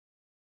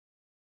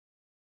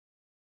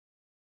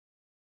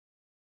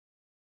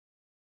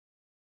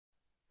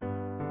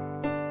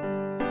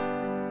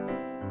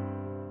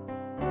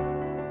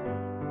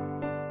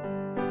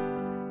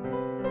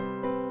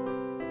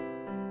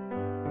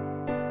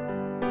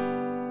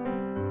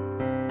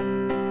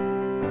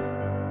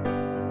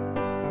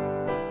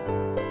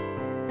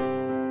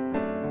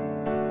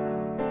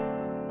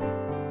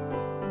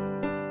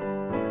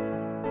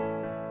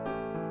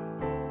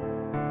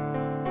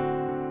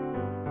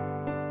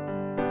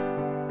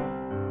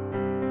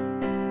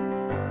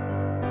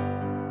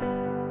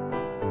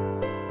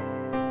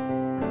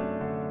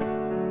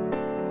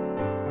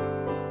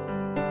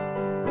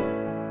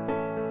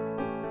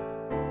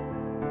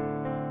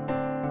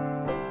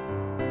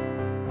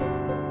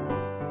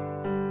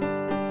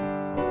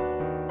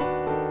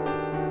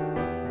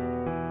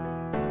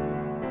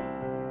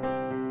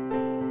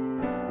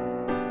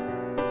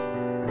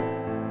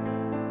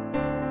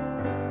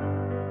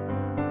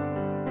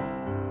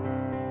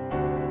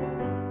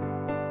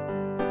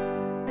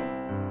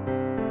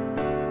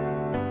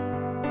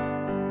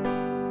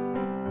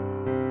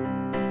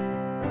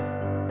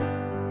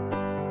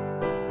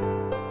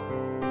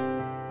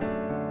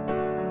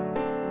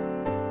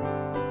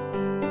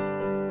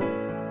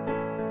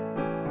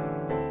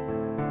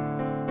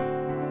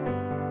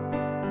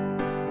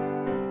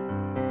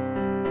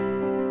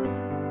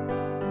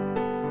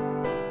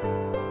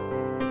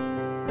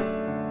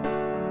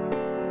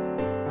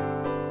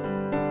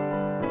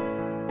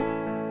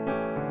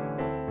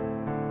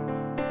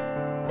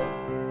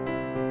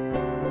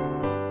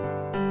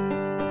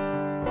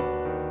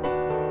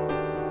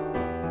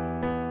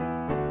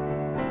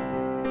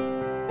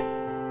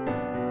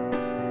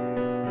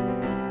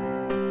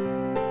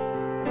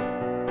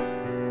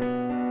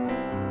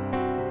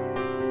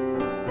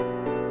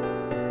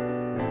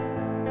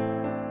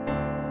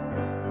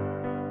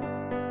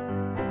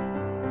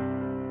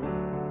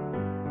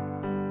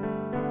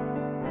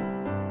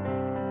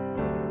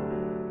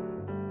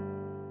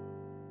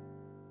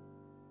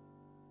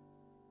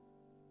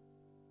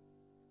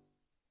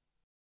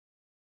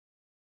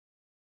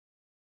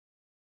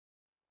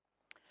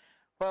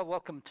Well,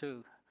 welcome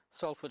to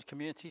Salford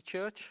Community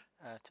Church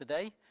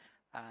today,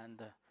 and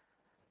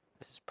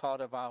this is part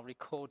of our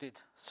recorded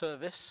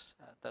service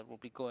that will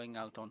be going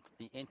out on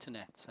the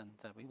internet, and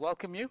we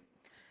welcome you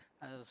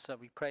as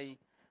we pray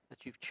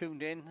that you've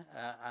tuned in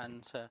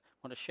and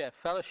want to share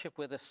fellowship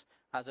with us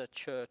as a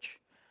church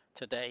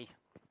today.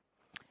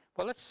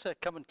 Well, let's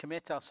come and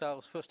commit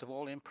ourselves first of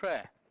all in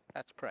prayer.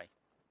 Let's pray.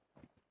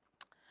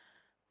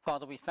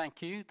 Father, we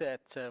thank you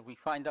that we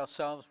find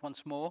ourselves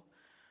once more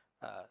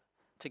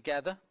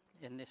together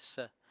in this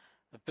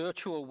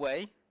virtual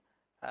way.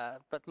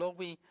 But Lord,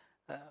 we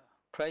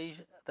pray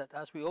that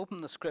as we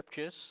open the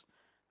scriptures,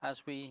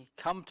 as we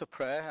come to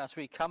prayer, as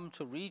we come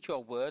to read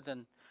your word,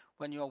 and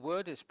when your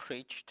word is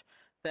preached,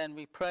 then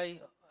we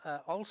pray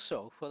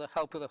also for the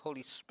help of the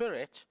Holy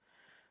Spirit,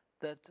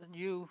 that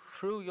you,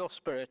 through your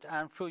Spirit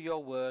and through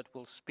your word,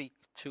 will speak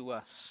to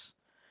us,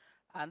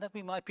 and that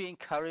we might be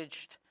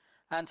encouraged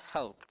and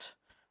helped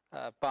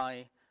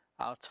by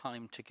our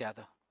time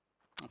together.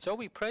 And so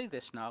we pray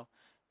this now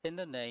in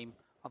the name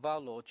of our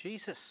Lord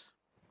Jesus.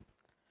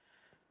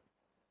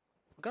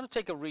 We're going to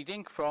take a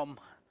reading from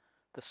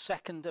the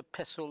second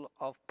epistle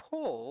of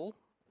Paul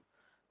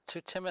to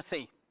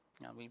Timothy.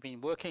 Now, we've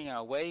been working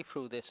our way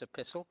through this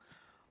epistle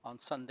on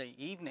Sunday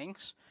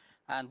evenings,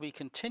 and we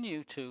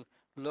continue to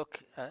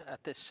look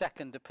at this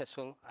second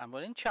epistle, and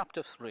we're in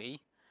chapter 3,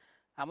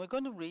 and we're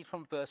going to read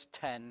from verse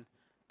 10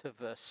 to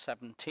verse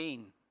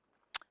 17.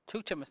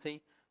 2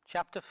 Timothy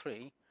chapter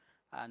 3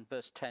 and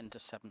verse 10 to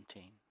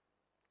 17.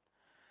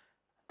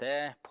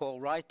 There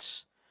Paul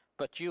writes,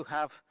 "But you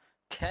have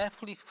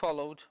carefully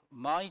followed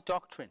my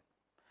doctrine,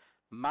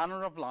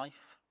 manner of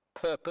life,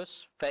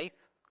 purpose,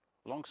 faith,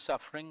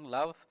 long-suffering,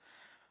 love,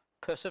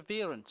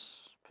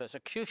 perseverance,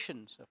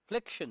 persecutions,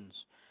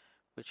 afflictions,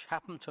 which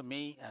happened to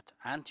me at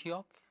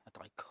Antioch, at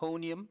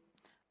Iconium,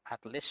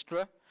 at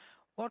Lystra,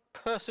 what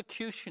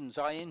persecutions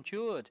I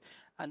endured,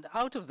 and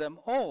out of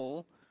them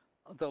all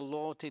the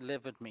Lord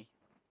delivered me.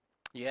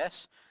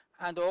 Yes,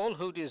 and all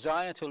who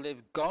desire to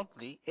live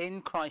godly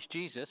in Christ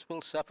Jesus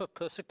will suffer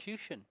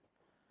persecution.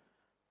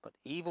 But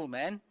evil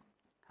men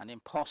and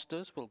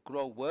impostors will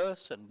grow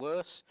worse and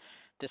worse,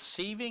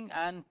 deceiving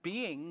and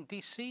being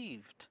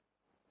deceived.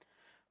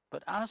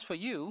 But as for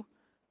you,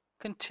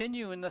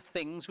 continue in the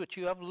things which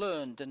you have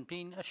learned and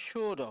been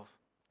assured of,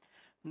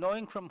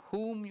 knowing from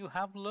whom you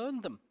have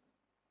learned them,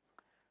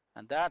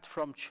 and that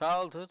from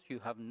childhood you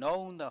have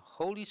known the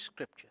Holy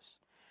Scriptures,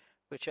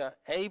 which are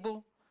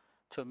able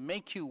to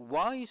make you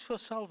wise for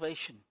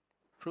salvation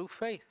through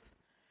faith,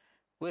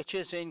 which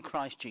is in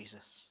Christ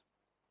Jesus.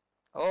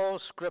 All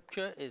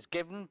Scripture is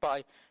given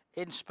by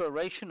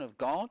inspiration of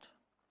God,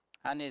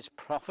 and is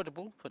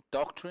profitable for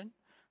doctrine,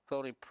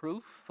 for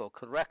reproof, for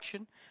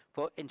correction,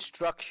 for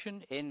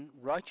instruction in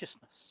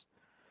righteousness,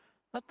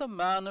 that the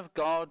man of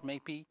God may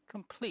be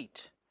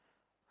complete,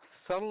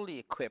 thoroughly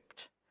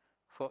equipped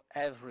for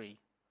every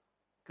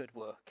good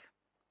work."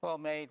 Well,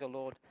 may the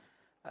Lord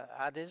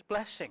add his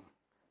blessing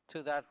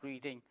to that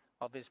reading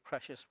of his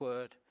precious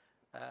word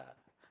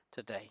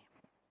today.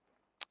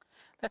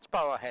 Let's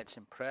bow our heads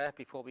in prayer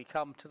before we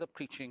come to the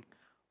preaching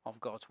of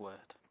God's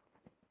word.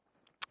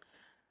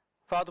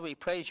 Father, we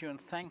praise you and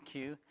thank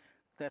you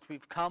that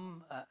we've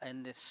come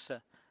in this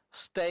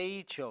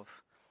stage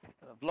of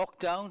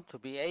lockdown to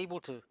be able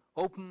to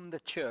open the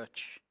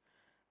church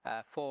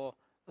for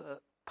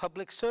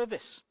public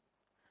service.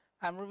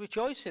 And we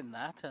rejoice in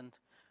that and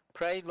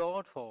pray,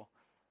 Lord, for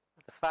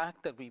the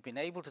fact that we've been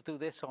able to do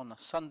this on a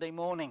Sunday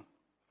morning.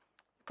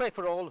 Pray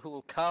for all who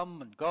will come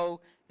and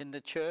go in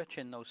the church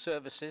in those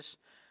services,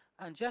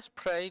 and just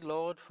pray,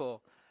 Lord,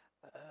 for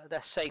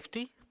their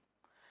safety,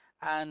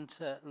 and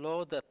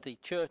Lord, that the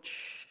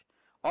church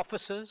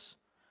officers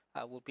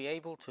will be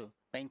able to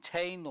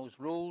maintain those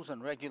rules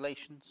and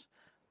regulations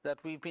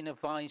that we've been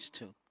advised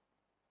to.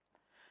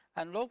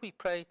 And Lord, we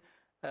pray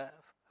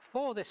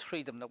for this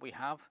freedom that we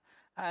have,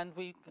 and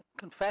we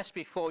confess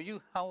before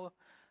you how,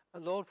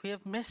 Lord, we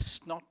have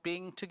missed not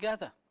being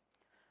together,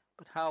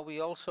 but how we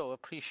also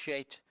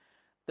appreciate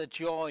the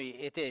joy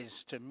it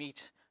is to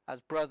meet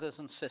as brothers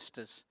and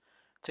sisters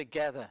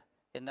together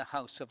in the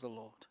house of the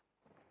Lord.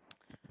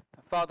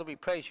 Father, we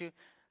praise you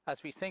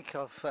as we think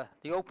of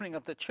the opening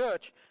of the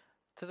church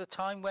to the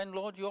time when,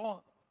 Lord,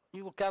 you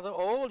will gather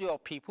all your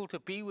people to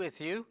be with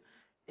you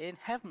in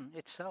heaven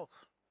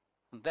itself.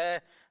 And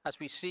there, as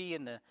we see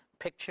in the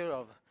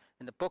picture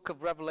in the book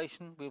of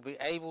Revelation, we'll be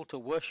able to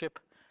worship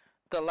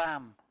the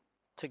Lamb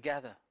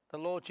together, the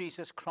Lord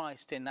Jesus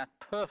Christ, in that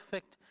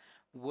perfect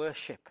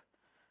worship,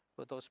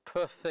 with those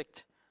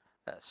perfect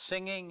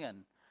singing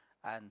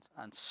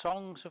and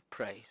songs of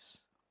praise.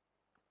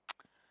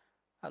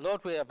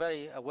 Lord, we are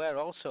very aware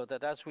also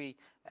that as we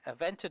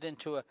have entered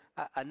into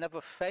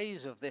another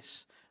phase of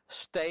this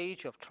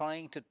stage of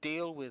trying to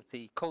deal with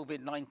the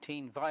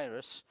COVID-19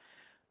 virus,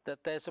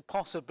 that there's a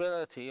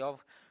possibility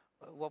of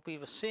what we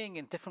were seeing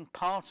in different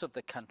parts of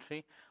the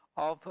country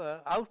of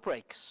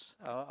outbreaks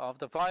of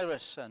the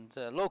virus and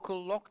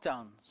local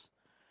lockdowns.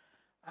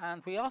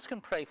 And we ask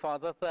and pray,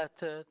 Father, that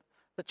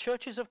the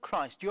churches of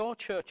Christ, your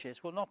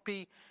churches, will not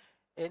be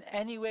in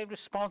any way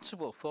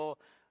responsible for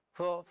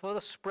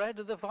the spread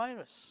of the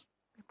virus.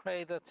 We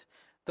pray that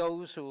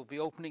those who will be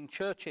opening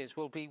churches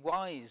will be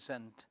wise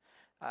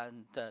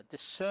and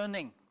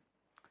discerning,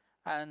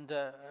 and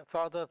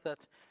Father, that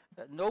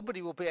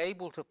nobody will be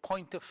able to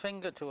point a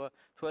finger to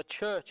a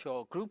church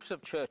or groups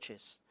of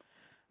churches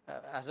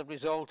as a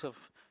result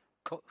of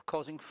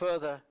causing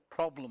further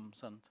problems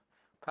and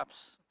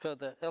perhaps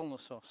further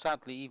illness, or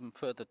sadly even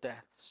further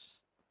deaths.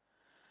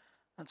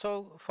 And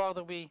so,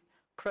 Father, we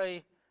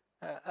pray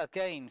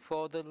again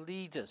for the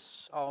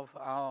leaders of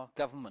our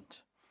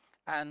government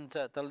and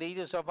the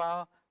leaders of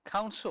our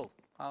council,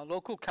 our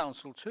local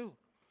council too,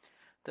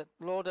 that,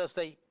 Lord, as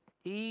they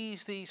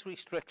ease these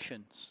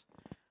restrictions,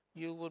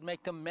 you would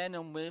make them men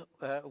and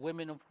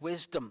women of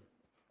wisdom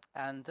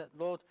and,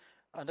 Lord,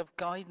 and of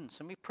guidance.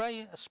 And we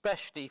pray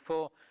especially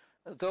for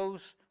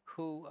those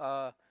who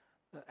are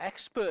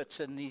experts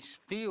in these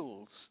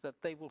fields,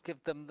 that they will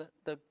give them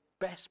the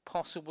best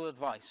possible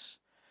advice.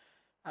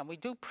 And we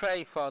do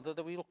pray, Father,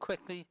 that we will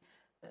quickly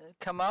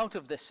come out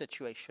of this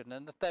situation,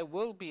 and that there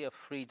will be a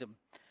freedom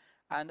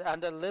and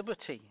a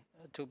liberty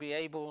to be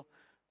able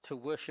to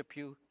worship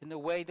you in the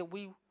way that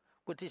we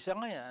would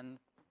desire, and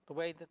the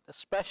way that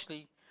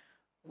especially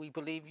we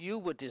believe you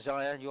would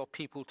desire your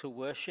people to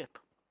worship.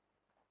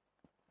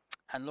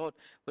 And Lord,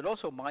 we're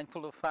also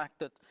mindful of the fact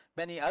that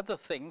many other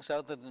things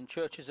other than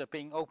churches are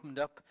being opened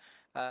up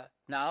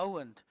now,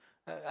 and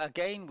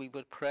again we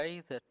would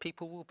pray that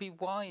people will be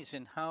wise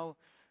in how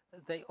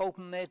they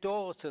open their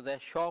doors to their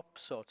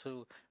shops or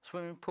to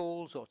swimming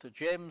pools or to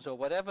gyms or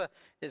whatever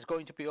is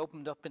going to be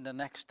opened up in the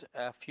next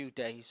few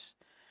days,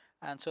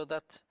 and so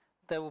that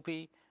there will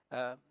be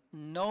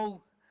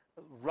no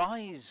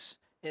rise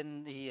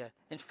in the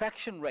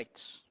infection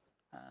rates.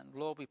 And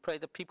Lord, we pray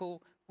that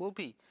people will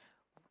be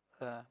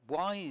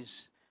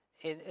wise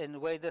in the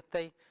way that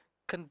they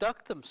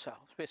conduct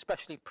themselves. We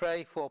especially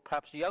pray for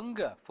perhaps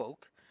younger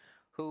folk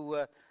who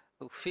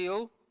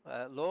feel,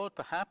 Lord,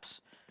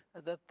 perhaps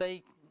that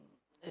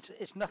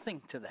it's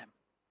nothing to them.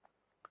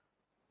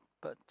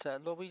 But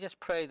Lord, we just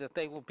pray that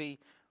they will be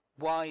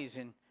wise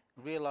in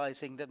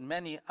realizing that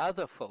many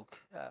other folk,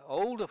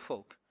 older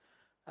folk,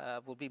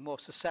 will be more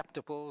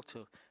susceptible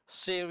to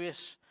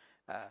serious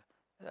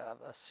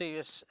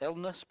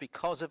illness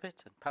because of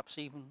it, and perhaps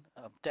even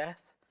of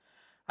death.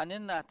 And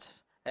in that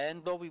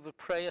end, Lord, we would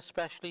pray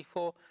especially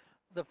for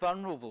the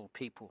vulnerable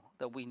people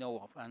that we know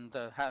of and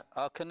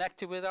are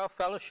connected with our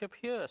fellowship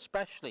here,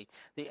 especially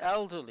the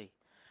elderly,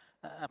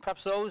 and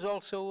perhaps those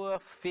also who are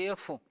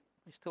fearful.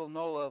 We still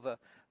know of a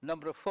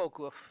number of folk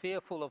who are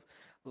fearful of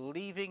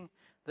leaving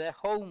their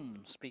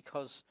homes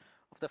because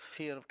of the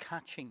fear of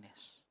catching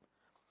this.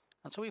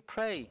 And so we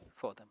pray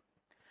for them.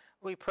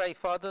 We pray,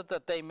 Father,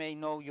 that they may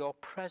know your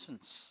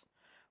presence.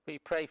 We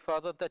pray,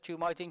 Father, that you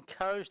might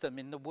encourage them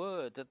in the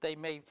word, that they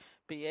may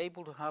be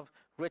able to have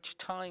rich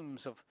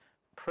times of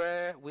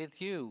prayer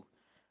with you.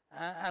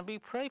 And we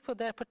pray for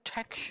their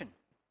protection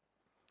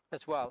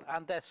as well,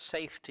 and their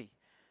safety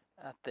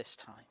at this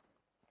time.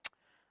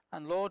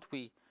 And Lord,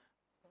 we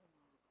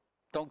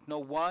don't know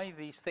why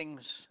these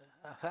things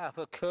have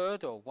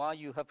occurred or why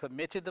you have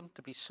permitted them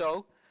to be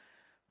so,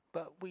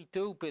 but we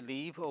do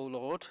believe, O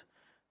Lord,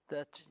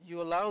 that you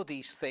allow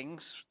these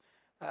things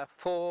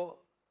for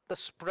the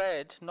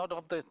spread, not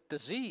of the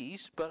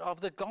disease, but of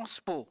the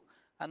gospel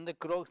and the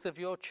growth of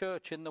your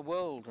church in the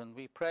world. And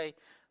we pray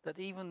that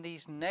even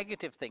these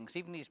negative things,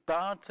 even these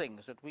bad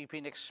things that we've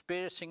been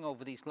experiencing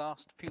over these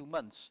last few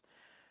months,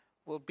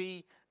 will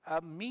be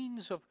a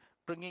means of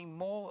bringing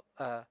more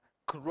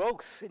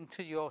growth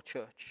into your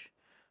church.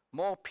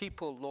 More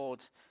people, Lord,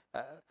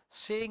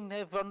 seeing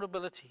their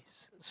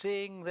vulnerabilities,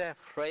 seeing their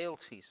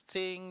frailties,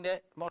 seeing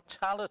their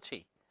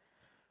mortality,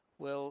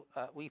 will,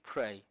 we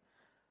pray,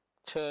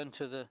 turn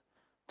to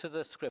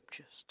the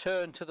scriptures,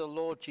 turn to the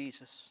Lord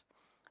Jesus,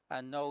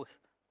 and know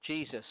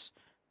Jesus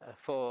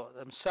for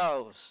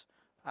themselves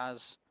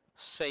as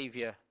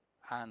Saviour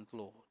and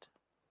Lord.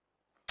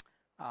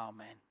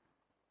 Amen.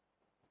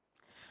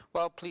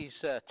 Well,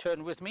 please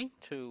turn with me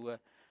to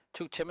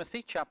 2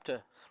 Timothy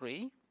chapter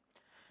 3,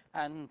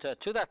 and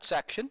to that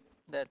section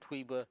that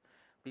we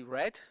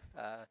read,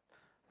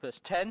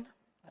 verse 10.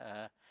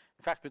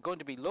 In fact, we're going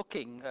to be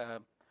looking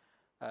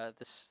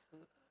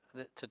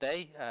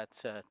today at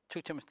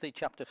 2 Timothy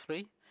chapter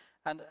 3,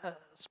 and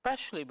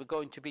especially we're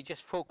going to be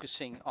just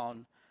focusing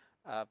on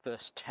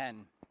verse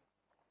 10.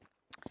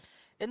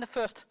 In the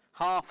first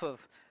half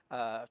of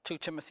 2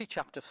 Timothy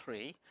chapter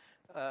 3,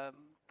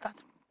 that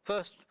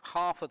first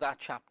half of that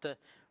chapter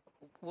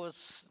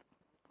was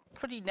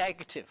pretty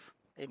negative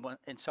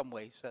in some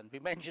ways, and we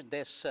mentioned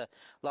this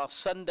last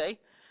Sunday.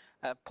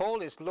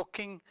 Paul is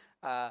looking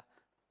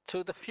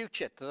to the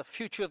future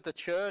of the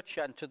church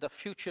and to the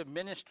future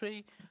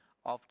ministry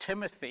of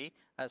Timothy,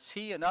 as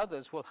he and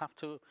others will have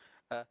to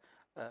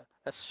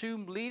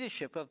assume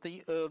leadership of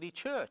the early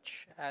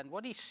church. And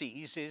what he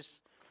sees is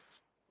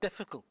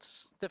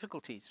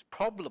difficulties,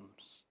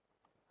 problems.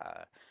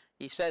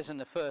 He says in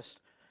the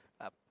first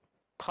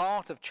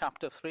part of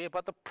chapter 3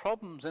 about the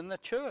problems in the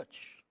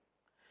church.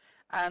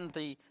 and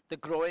the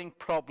growing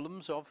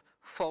problems of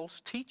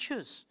false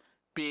teachers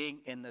being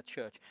in the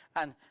church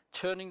and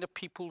turning the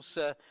people's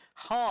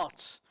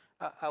hearts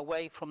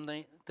away from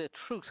the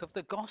truth of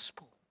the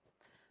gospel.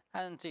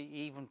 And he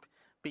even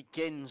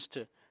begins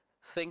to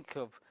think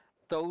of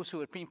those who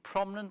had been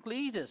prominent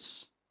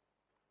leaders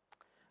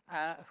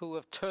who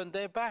have turned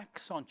their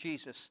backs on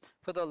Jesus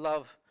for the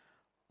love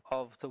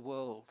of the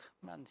world.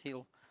 And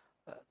he'll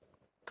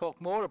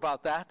talk more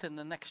about that in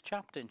the next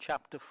chapter, in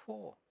chapter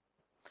 4.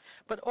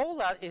 But all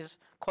that is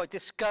quite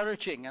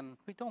discouraging, and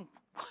we don't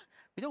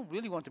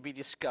really want to be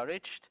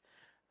discouraged.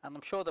 And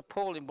I'm sure that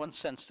Paul, in one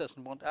sense,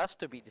 doesn't want us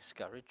to be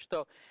discouraged.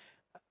 So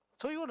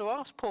you want to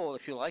ask Paul,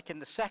 if you like, in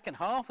the second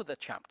half of the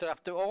chapter,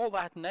 after all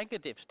that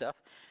negative stuff,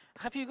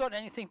 have you got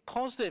anything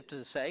positive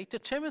to say to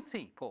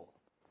Timothy, Paul?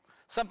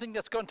 Something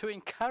that's going to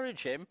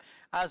encourage him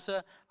as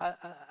a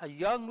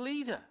young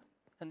leader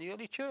in the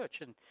early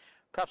church. And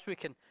perhaps we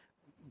can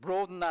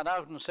broaden that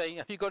out and say,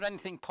 have you got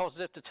anything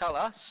positive to tell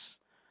us,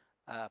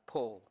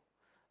 Paul,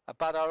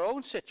 about our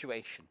own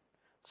situation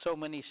so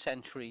many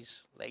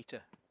centuries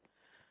later?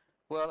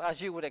 Well,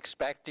 as you would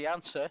expect, the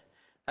answer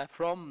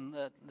from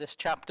this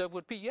chapter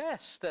would be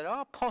yes, there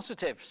are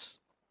positives.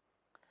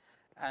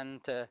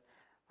 And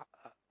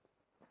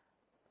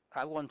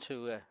I want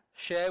to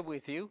share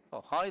with you,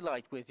 or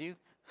highlight with you,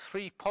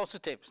 3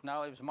 positives.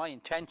 Now, it was my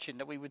intention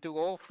that we would do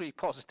all 3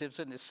 positives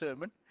in this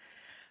sermon,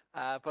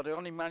 but I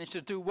only managed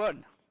to do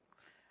 1.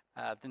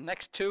 The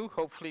next 2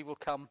 hopefully will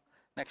come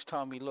next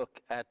time we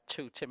look at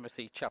 2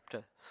 Timothy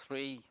chapter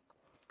 3.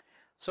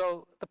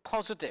 So the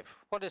positive,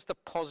 what is the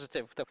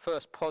positive, the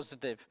first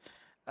positive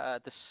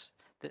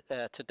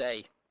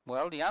today?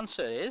 Well, the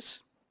answer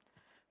is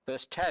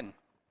verse 10,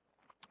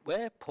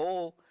 where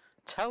Paul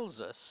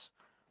tells us,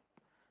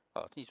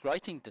 he's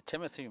writing to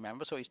Timothy,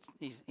 remember, so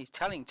he's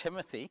telling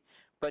Timothy,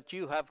 but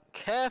you have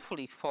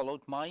carefully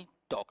followed my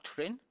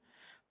doctrine,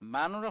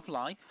 manner of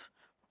life,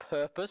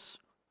 purpose,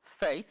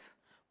 faith,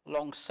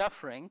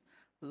 long-suffering,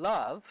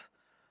 love,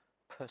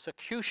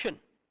 persecution.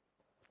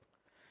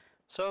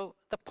 So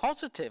the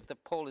positive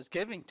that Paul is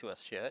giving to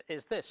us here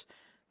is this: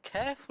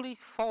 carefully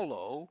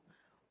follow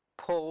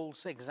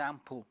Paul's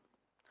example.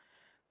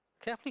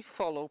 Carefully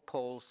follow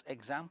Paul's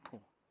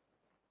example.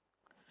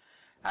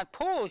 And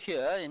Paul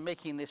here, in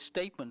making this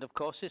statement, of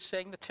course, is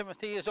saying that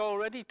Timothy is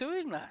already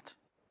doing that.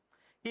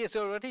 He is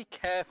already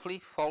carefully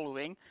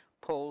following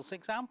Paul's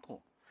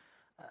example.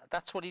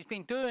 That's what he's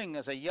been doing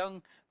as a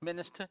young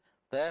minister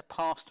there,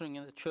 pastoring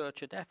in the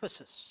church at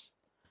Ephesus.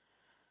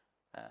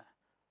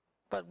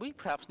 But we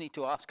perhaps need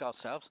to ask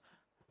ourselves,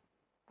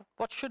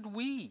 what should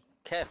we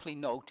carefully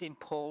note in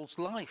Paul's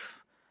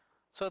life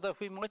so that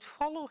we might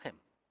follow him?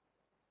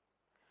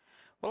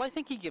 Well, I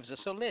think he gives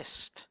us a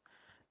list.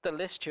 The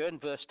list here in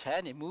verse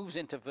 10, it moves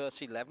into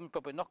verse 11,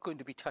 but we're not going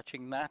to be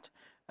touching that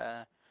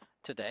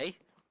today.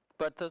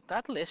 But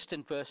that list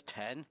in verse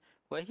 10,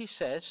 where he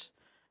says,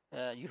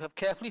 you have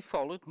carefully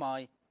followed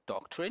my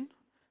doctrine,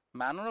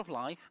 manner of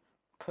life,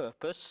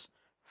 purpose,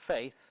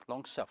 faith,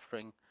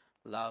 long-suffering,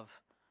 love,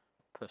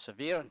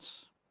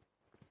 perseverance.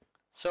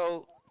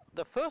 So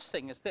the first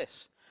thing is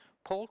this: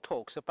 Paul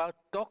talks about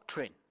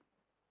doctrine.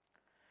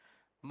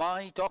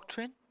 My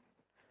doctrine,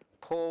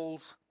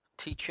 Paul's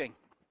teaching.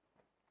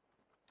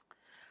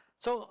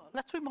 So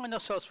let's remind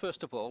ourselves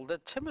first of all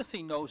that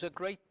Timothy knows a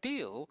great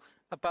deal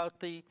about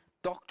the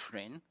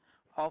doctrine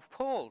of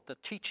Paul, the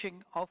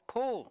teaching of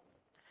Paul,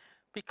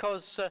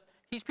 because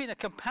he's been a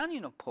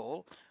companion of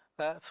Paul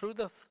through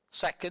the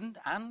second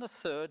and the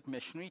third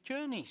missionary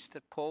journeys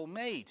that Paul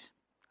made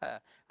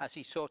as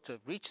he sought to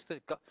preach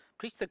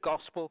the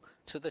gospel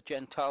to the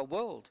Gentile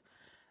world.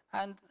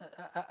 And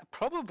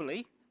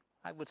probably,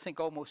 I would think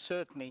almost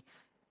certainly,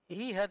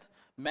 he had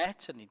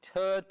met and he'd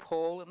heard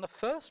Paul in the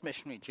first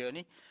missionary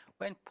journey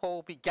when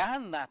Paul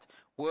began that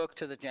work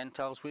to the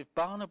Gentiles with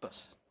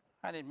Barnabas.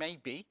 And it may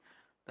be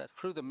that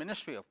through the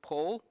ministry of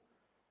Paul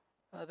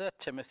that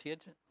Timothy had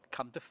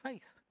come to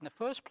faith in the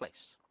first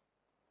place.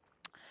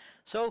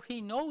 So he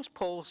knows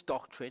Paul's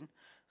doctrine,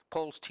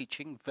 Paul's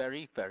teaching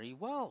very, very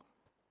well.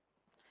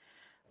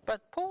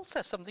 But Paul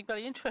says something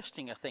very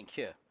interesting, I think,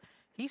 here.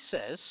 He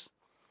says,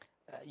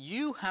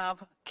 you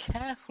have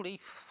carefully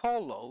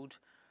followed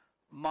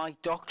my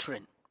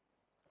doctrine.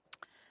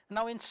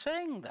 Now, in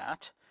saying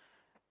that,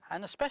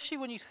 and especially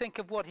when you think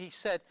of what he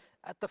said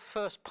at the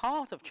first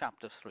part of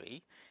chapter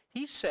 3,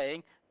 he's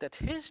saying that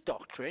his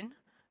doctrine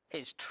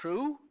is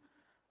true,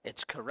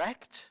 it's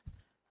correct,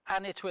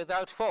 and it's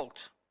without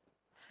fault.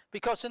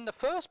 Because in the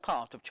first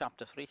part of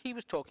chapter 3, he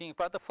was talking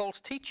about the false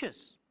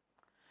teachers.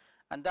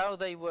 And how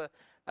they were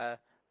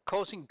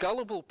causing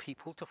gullible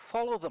people to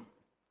follow them.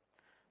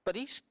 But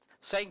he's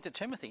saying to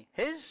Timothy,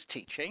 his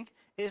teaching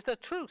is the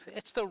truth.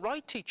 It's the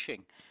right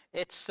teaching.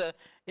 It's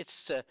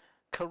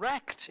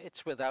correct.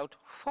 It's without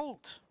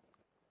fault.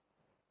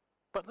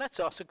 But let's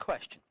ask a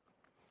question.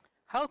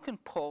 How can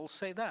Paul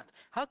say that?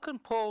 How can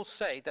Paul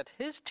say that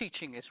his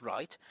teaching is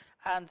right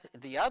and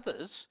the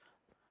others'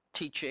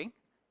 teaching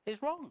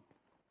is wrong?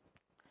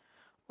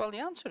 Well, the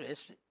answer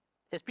is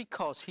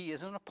because he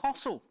is an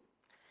apostle.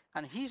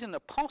 And he's an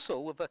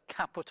apostle with a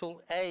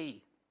capital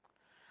A.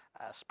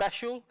 A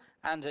special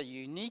and a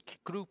unique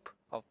group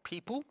of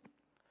people.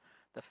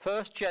 The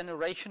first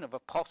generation of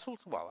apostles,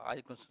 well,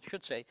 I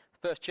should say,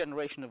 first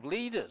generation of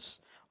leaders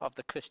of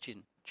the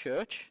Christian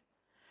church.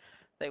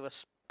 They were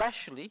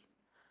specially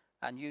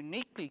and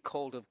uniquely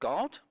called of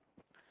God,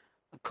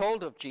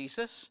 called of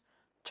Jesus,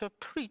 to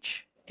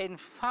preach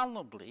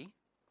infallibly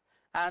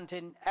and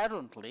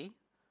inerrantly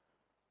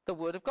the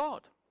word of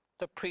God,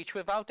 to preach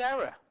without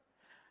error,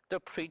 to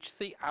preach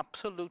the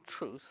absolute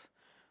truth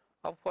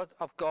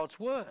of God's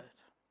word.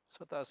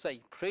 So that as they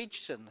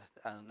preached and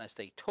as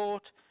they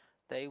taught,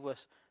 they were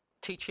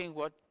teaching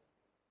what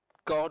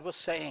God was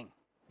saying.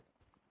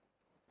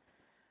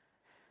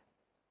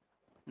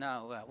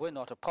 Now, we're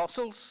not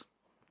apostles,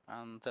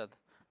 and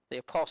the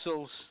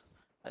apostles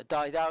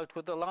died out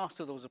with the last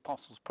of those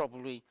apostles,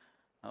 probably,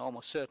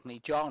 almost certainly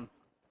John.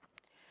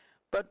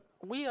 But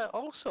we are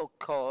also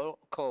called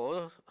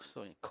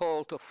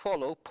to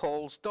follow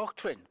Paul's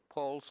doctrine,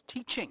 Paul's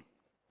teaching.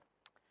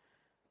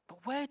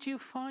 But where do you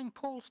find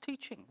Paul's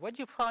teaching? Where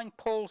do you find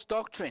Paul's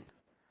doctrine?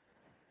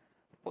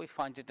 Well, we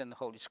find it in the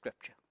Holy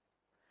Scripture.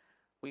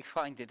 We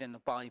find it in the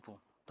Bible,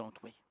 don't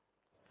we?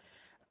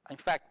 In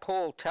fact,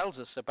 Paul tells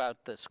us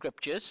about the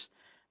Scriptures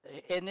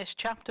in this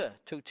chapter,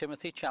 2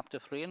 Timothy chapter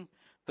 3 and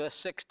verse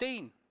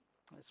 16.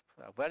 It's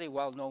a very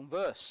well-known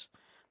verse.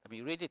 Let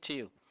me read it to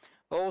you.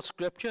 All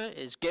Scripture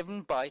is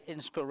given by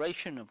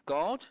inspiration of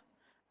God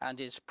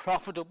and is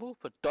profitable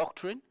for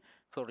doctrine,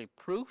 for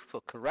reproof, for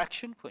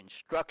correction, for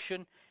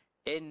instruction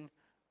in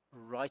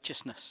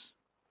righteousness.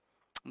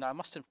 Now, I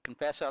must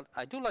confess,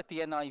 I do like the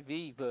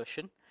NIV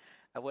version,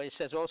 where it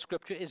says all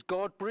Scripture is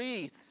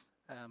God-breathed,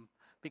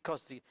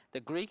 because the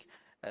Greek,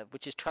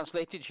 which is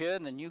translated here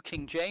in the New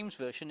King James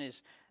Version,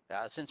 is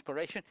as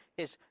inspiration,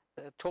 is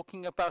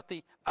talking about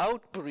the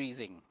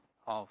outbreathing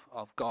of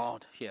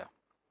God here.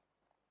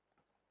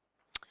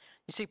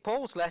 You see,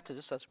 Paul's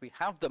letters, as we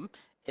have them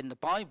in the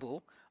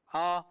Bible,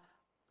 are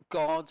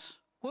God's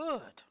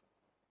word,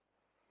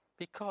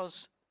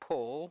 because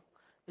Paul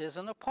is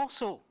an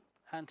apostle,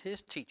 and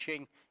his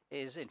teaching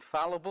is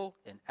infallible,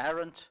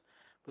 inerrant,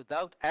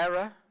 without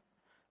error,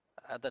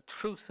 the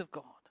truth of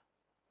God.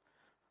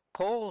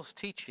 Paul's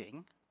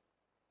teaching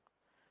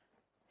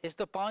is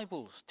the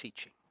Bible's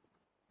teaching.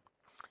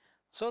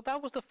 So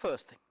that was the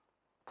first thing,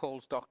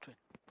 Paul's doctrine.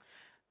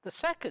 The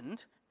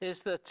second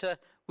is that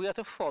we are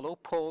to follow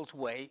Paul's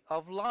way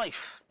of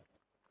life.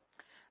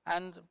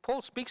 And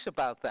Paul speaks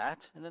about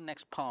that in the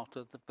next part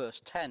of the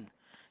verse 10.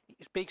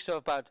 He speaks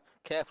about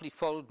carefully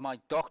followed my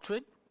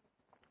doctrine,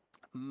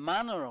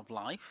 manner of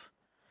life,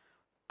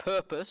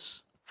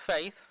 purpose,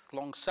 faith,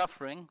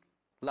 long-suffering,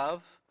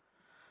 love,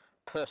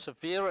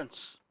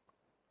 perseverance.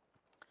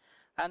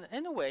 And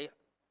in a way,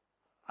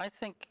 I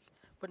think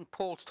when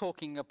Paul's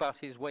talking about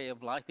his way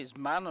of life, his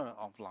manner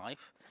of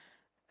life,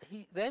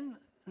 he then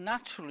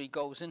naturally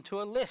goes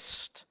into a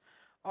list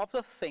of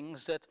the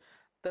things that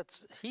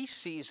he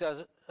sees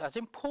as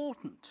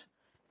important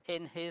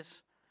in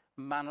his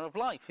manner of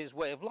life, his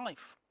way of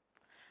life.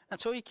 And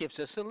so he gives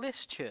us a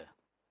list here.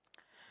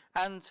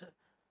 And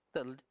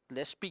the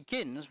list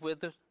begins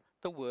with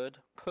the word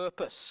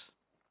purpose.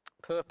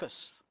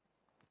 Purpose.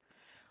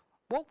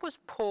 What was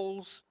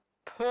Paul's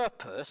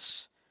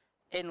purpose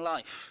in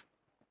life?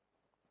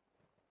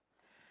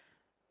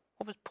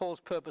 What was Paul's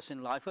purpose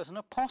in life as an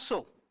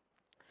apostle?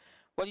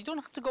 Well, you don't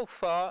have to go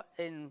far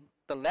in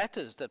the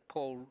letters that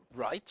Paul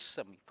writes,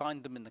 and we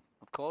find them,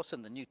 of course,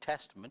 in the New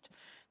Testament,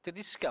 to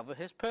discover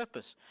his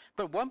purpose.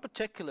 But one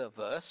particular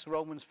verse,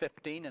 Romans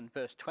 15 and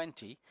verse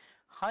 20,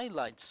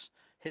 highlights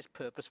his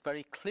purpose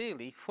very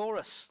clearly for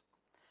us.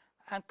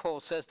 And Paul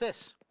says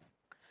this,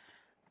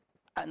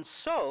 and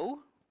so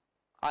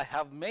I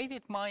have made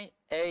it my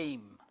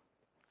aim.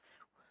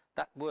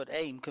 That word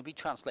aim can be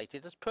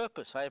translated as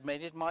purpose. I have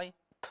made it my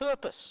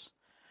purpose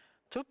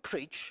to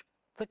preach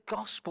the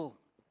gospel,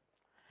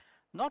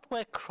 not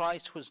where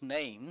Christ was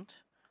named,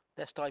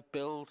 lest I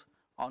build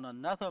on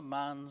another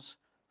man's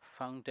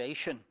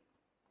foundation.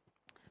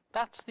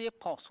 That's the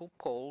Apostle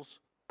Paul's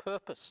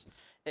purpose.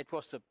 It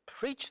was to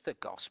preach the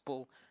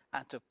gospel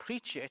and to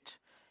preach it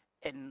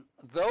in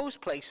those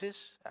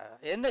places,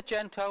 in the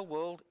Gentile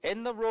world,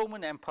 in the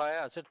Roman Empire,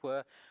 as it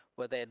were,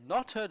 where they had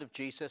not heard of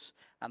Jesus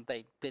and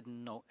they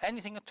didn't know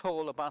anything at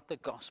all about the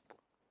gospel.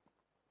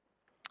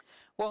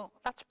 Well,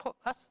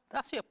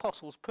 that's the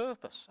apostle's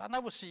purpose, and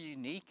that was a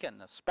unique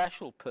and a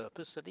special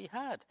purpose that he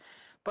had.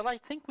 But I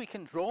think we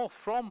can draw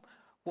from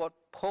what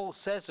Paul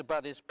says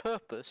about his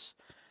purpose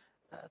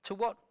to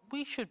what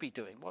we should be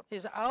doing. What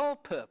is our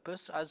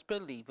purpose as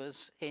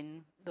believers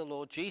in the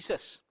Lord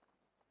Jesus?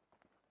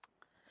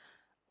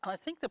 And I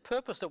think the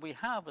purpose that we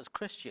have as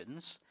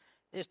Christians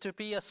is to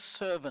be a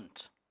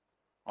servant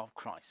of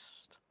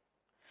Christ.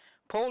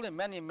 Paul, in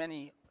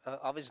many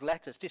of his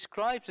letters,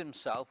 describes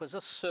himself as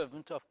a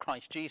servant of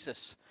Christ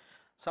Jesus.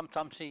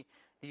 Sometimes he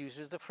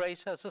uses the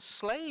phrase as a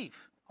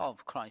slave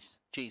of Christ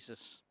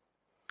Jesus.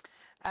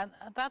 And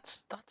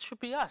that should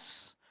be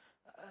us,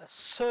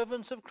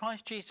 servants of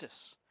Christ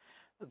Jesus.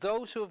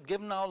 those who have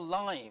given our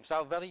lives,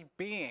 our very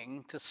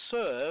being, to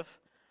serve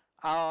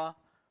our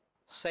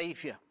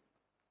Saviour,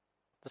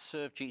 to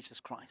serve Jesus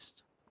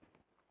Christ.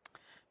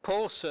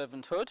 Paul's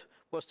servanthood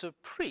was to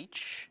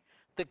preach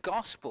the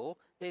gospel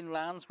in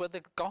lands where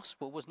the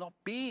gospel was not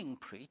being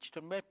preached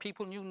and where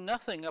people knew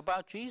nothing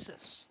about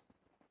Jesus.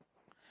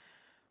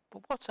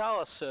 But what's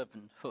our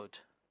servanthood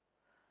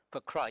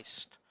for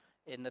Christ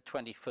in the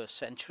 21st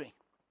century?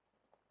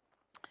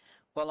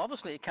 Well,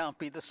 obviously it can't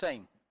be the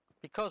same,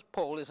 because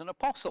Paul is an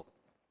apostle.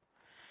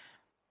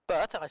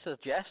 But I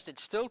suggest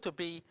it's still to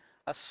be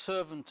a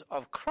servant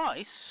of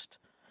Christ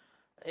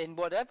in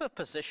whatever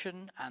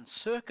position and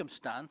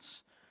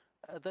circumstance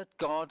that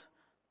God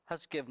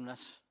has given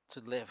us to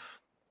live,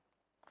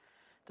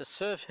 to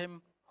serve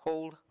him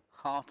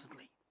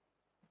wholeheartedly,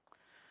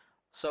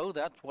 so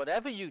that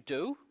whatever you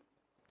do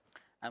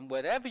and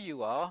wherever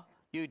you are,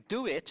 you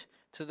do it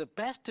to the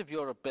best of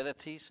your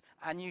abilities,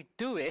 and you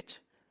do it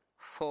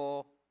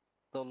for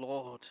the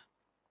Lord.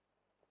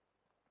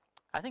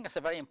 I think that's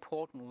a very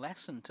important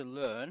lesson to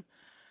learn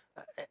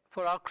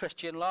for our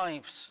Christian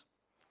lives.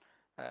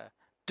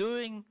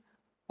 Doing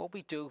what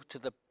we do to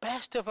the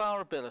best of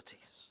our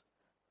abilities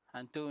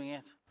and doing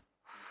it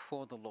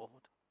for the Lord.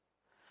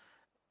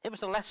 It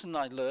was a lesson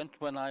I learned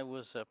when I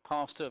was a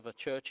pastor of a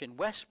church in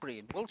Westbury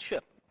in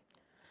Wiltshire.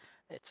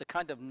 It's a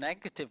kind of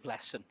negative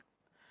lesson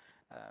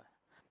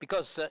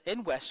because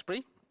in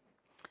Westbury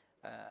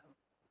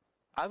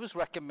I was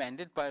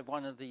recommended by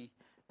one of the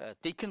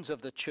deacons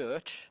of the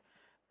church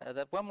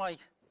that when my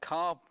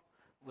car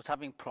was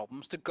having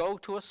problems to go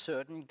to a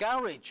certain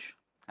garage.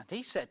 And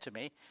he said to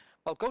me,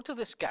 well, go to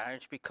this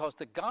garage because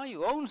the guy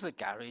who owns the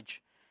garage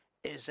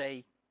is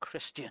a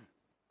Christian.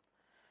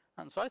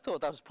 And so I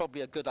thought that was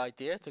probably a good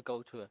idea, to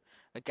go to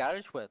a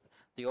garage where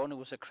the owner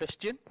was a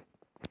Christian.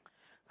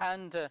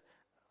 And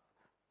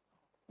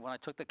when I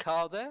took the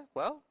car there,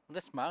 well,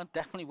 this man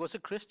definitely was a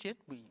Christian.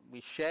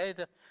 We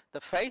shared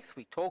the faith.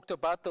 We talked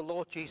about the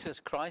Lord Jesus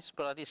Christ,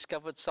 but I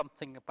discovered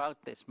something about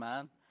this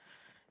man.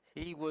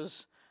 He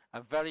was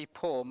a very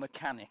poor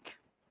mechanic.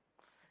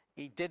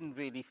 He didn't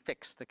really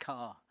fix the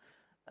car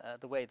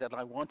the way that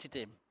I wanted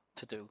him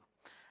to do.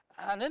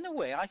 And in a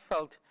way, I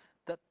felt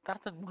that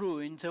had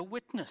ruined a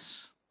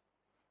witness,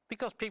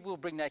 because people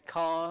would bring their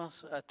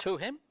cars to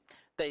him.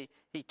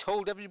 He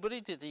told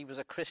everybody that he was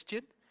a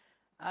Christian,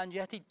 and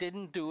yet he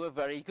didn't do a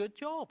very good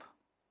job.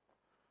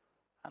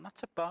 And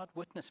that's a bad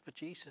witness for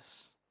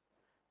Jesus.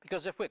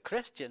 Because if we're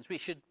Christians, we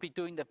should be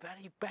doing the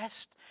very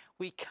best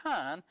we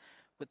can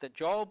with the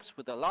jobs,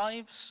 with the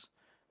lives,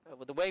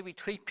 with the way we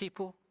treat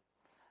people.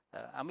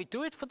 And we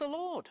do it for the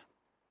Lord,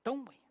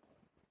 don't we?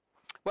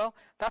 Well,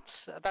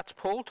 that's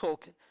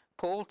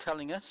Paul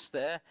telling us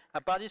there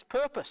about his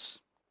purpose.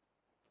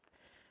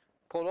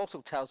 Paul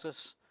also tells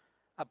us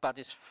about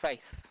his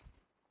faith.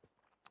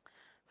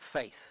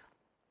 Faith.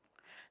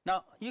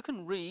 Now, you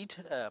can read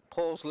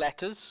Paul's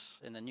letters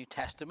in the New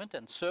Testament,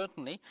 and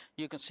certainly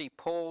you can see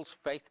Paul's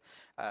faith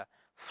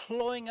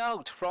flowing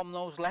out from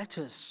those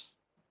letters.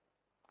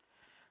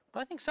 But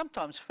I think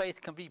sometimes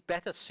faith can be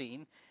better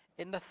seen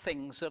in the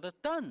things that are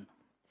done,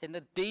 in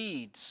the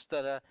deeds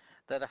that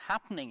are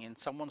happening in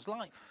someone's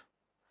life.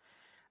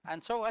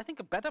 And so I think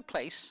a better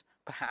place,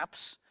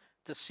 perhaps,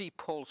 to see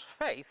Paul's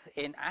faith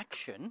in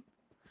action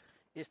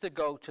is to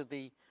go to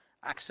the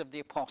Acts of the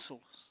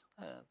Apostles,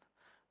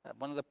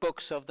 one of the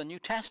books of the New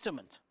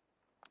Testament.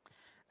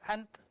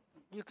 And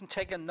you can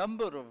take a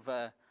number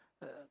of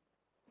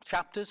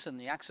chapters in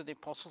the Acts of the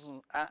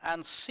Apostles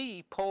and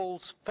see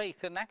Paul's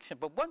faith in action.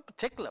 But one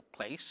particular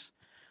place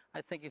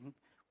I think is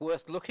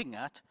worth looking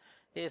at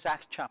is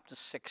Acts chapter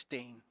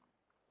 16.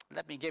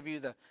 Let me give you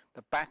the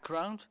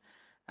background,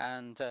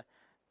 and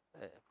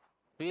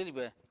really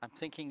I'm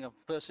thinking of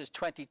verses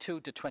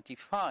 22 to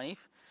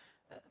 25.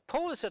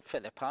 Paul is at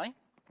Philippi,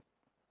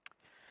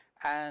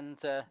 and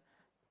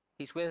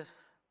he's with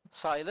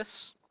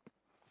Silas,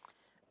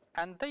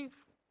 and they've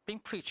been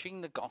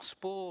preaching the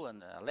gospel,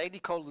 and a lady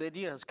called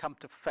Lydia has come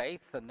to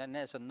faith, and then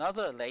there's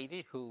another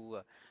lady who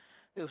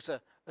was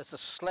a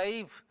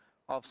slave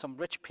of some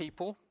rich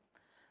people,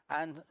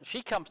 and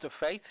she comes to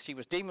faith. She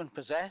was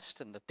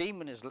demon-possessed, and the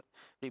demon is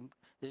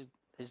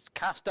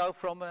cast out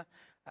from her.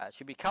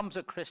 She becomes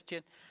a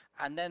Christian,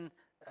 and then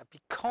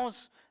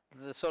because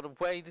the sort of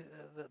way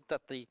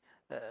that the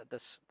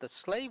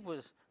slave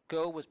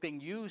girl was being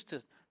used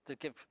to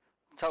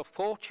tell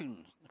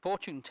fortune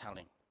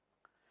telling,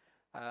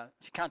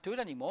 she can't do it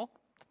anymore.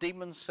 The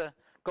demon's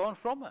gone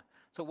from her.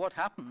 So what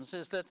happens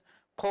is that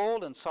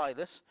Paul and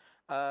Silas,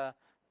 they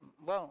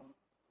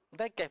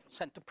get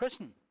sent to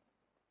prison.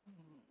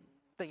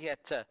 They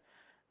get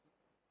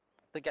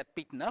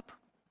beaten up,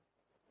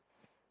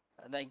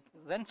 and they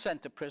then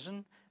sent to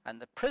prison,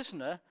 and the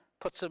prisoner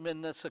puts them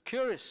in the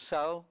securest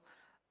cell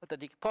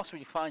that he could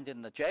possibly find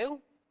in the jail,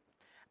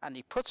 and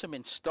he puts them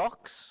in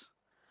stocks,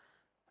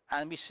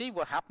 and we see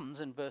what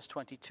happens in verse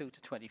 22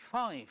 to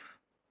 25.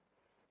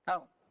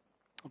 Now,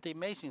 the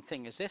amazing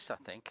thing is this, I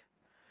think,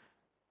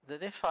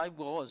 that if I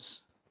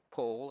was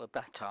Paul at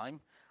that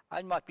time,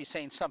 I might be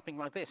saying something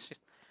like this.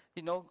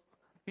 You know,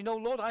 You know,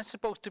 Lord, I'm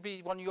supposed to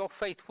be one of your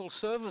faithful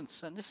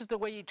servants, and this is the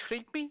way you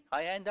treat me.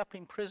 I end up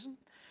in prison.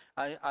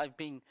 I've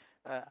been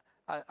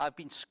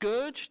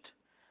scourged.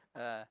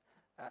 It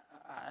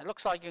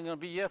looks like I'm going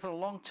to be here for a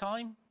long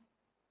time.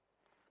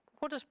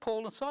 What does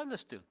Paul and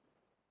Silas do?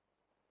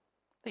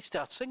 They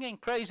start singing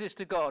praises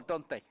to God,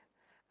 don't they?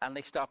 And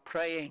they start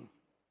praying.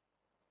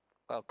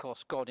 Well, of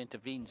course, God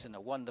intervenes in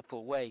a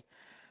wonderful way.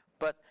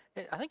 But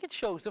I think it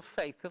shows the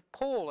faith of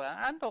Paul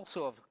and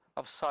also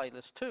of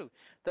Silas too,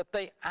 that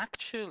they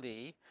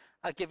actually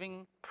are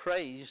giving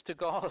praise to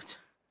God.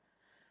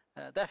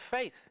 Their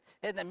faith,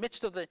 in the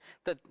midst of the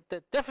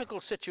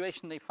difficult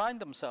situation they find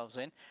themselves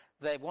in,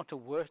 they want to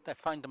worship. They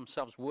find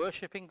themselves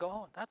worshiping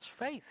God. That's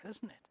faith,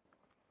 isn't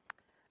it?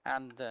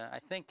 And I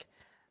think,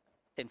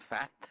 in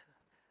fact,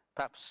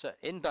 perhaps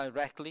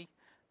indirectly,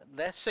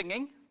 their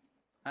singing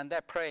and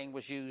their praying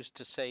was used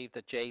to save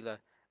the jailer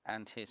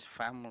and his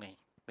family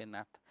in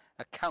that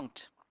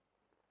account.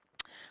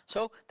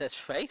 So there's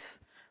faith.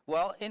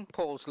 Well, in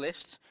Paul's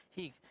list,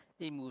 he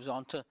moves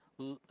on to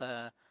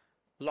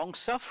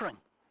long-suffering.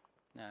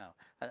 Now,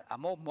 a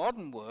more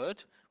modern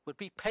word would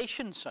be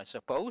patience, I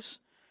suppose.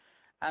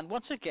 And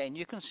once again,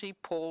 you can see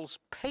Paul's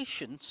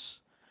patience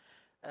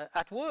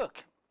at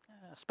work,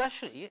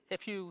 especially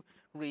if you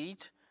read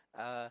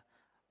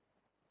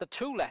the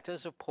two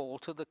letters of Paul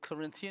to the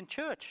Corinthian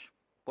church,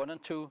 1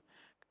 and 2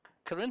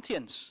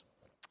 Corinthians.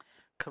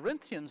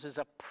 Corinthians is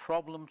a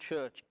problem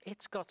church.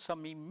 It's got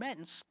some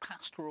immense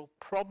pastoral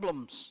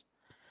problems.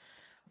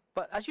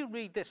 But as you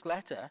read this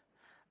letter,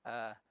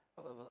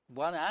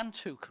 1 and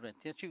 2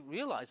 Corinthians, you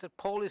realize that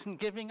Paul isn't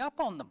giving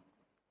up on them.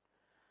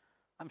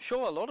 I'm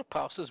sure a lot of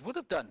pastors would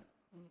have done.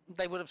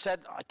 They would have said,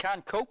 I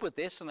can't cope with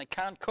this and I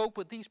can't cope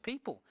with these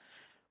people.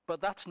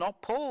 But that's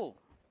not Paul.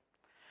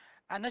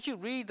 And as you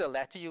read the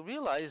letter, you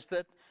realize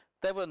that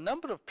there were a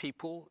number of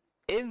people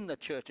in the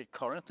church at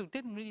Corinth who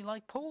didn't really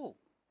like Paul.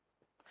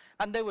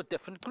 And there were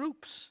different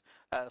groups.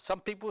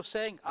 Some people were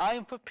saying,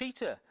 I'm for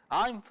Peter,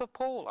 I'm for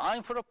Paul,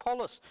 I'm for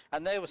Apollos.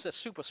 And there was a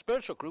super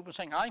spiritual group who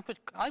saying, I'm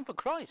for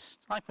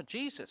Christ, I'm for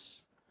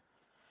Jesus.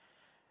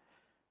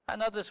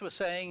 And others were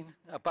saying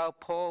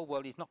about Paul,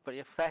 well, he's not very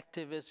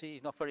effective, is he?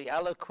 He's not very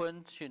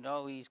eloquent, you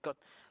know, he's got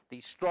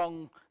these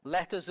strong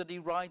letters that he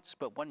writes,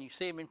 but when you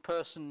see him in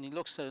person, he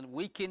looks like a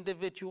weak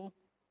individual.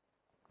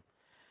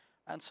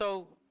 And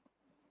so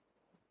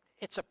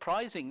it's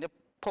surprising that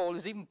Paul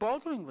is even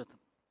bothering with them.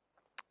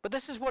 But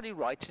this is what he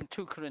writes in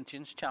 2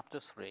 Corinthians chapter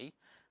 3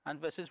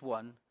 and verses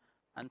 1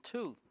 and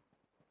 2.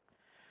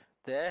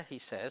 There he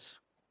says,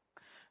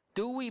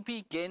 do we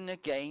begin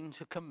again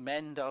to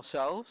commend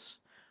ourselves,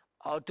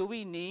 or do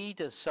we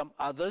need, as some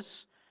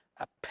others,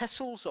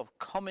 epistles of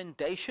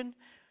commendation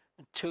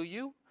to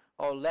you,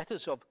 or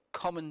letters of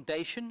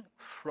commendation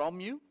from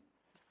you?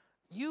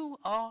 You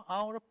are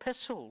our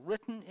epistle,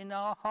 written in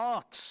our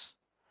hearts,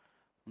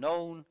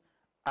 known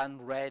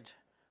and read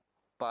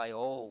by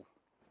all.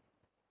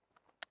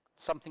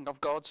 Something of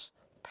God's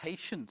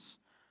patience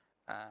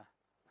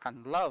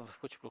and love,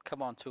 which we'll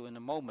come on to in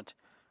a moment,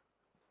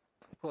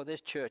 for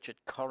this church at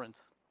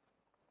Corinth.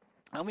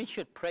 And we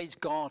should praise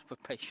God for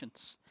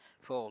patience,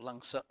 for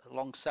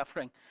long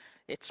suffering.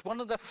 It's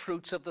one of the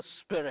fruits of the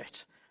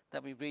Spirit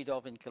that we read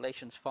of in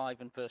Galatians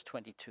 5 and verse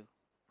 22.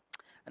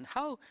 And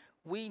how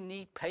we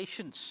need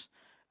patience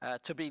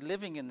to be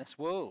living in this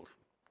world,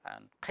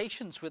 and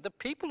patience with the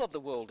people of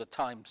the world at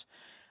times,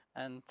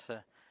 and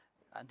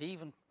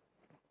even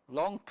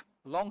long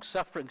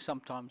suffering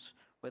sometimes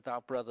with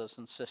our brothers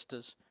and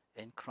sisters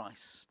in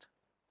Christ.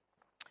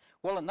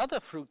 Well, another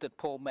fruit that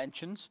Paul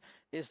mentions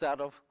is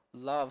that of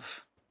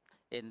love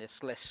in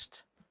this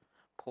list.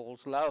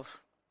 Paul's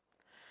love.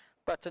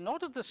 But in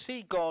order to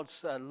see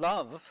God's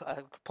love,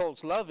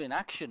 Paul's love in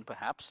action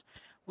perhaps,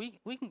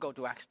 we can go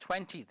to Acts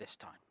 20 this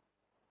time.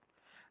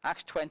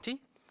 Acts 20,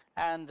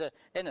 and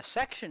in a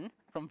section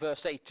from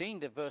verse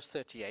 18 to verse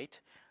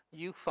 38,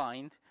 you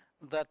find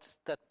that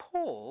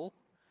Paul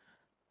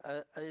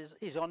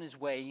is on his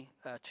way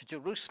to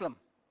Jerusalem.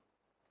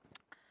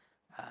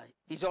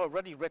 He's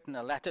already written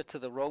a letter to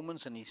the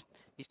Romans, and he's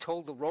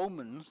told the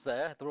Romans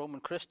there, the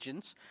Roman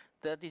Christians,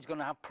 that he's going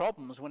to have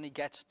problems when he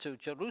gets to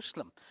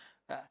Jerusalem.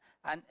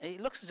 And it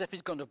looks as if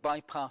he's going to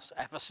bypass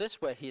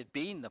Ephesus, where he had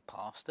been the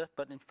pastor,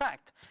 but in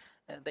fact,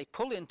 they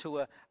pull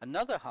into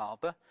another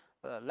harbour,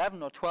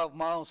 11 or 12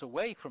 miles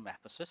away from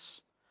Ephesus,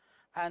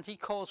 and he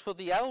calls for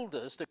the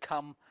elders to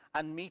come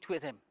and meet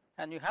with him.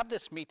 And you have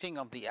this meeting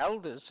of the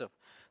elders of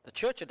the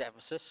church at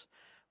Ephesus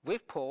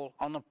with Paul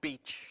on a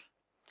beach.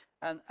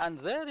 And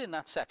there in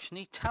that section,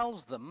 he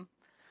tells them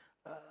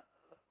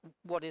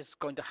what is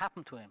going to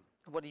happen to him,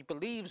 what he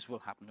believes will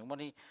happen,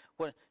 and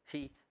what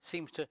he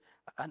seems to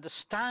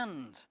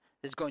understand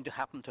is going to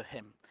happen to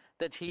him,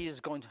 that he is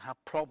going to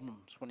have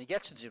problems. When he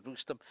gets to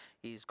Jerusalem,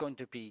 he's going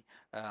to be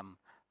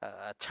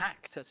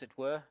attacked, as it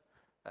were,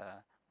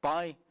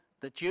 by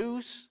the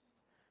Jews.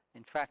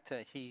 In fact,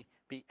 he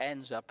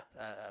ends up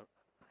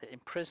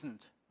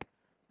imprisoned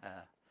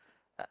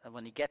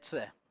when he gets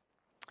there.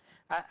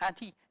 And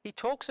he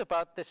talks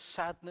about this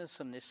sadness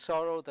and this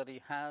sorrow that he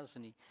has,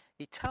 and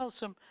He tells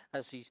them,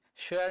 as he's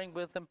sharing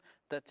with them,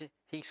 that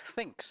he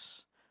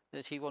thinks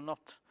that he will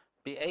not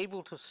be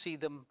able to see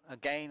them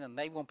again, and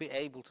they won't be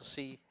able to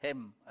see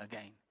him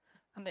again.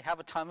 And they have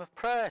a time of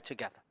prayer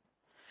together.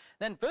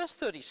 Then verse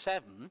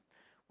 37,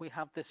 we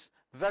have this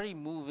very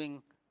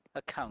moving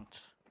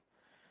account.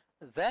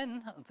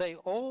 Then they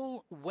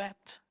all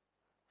wept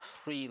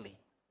freely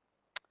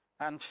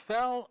and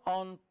fell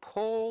on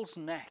Paul's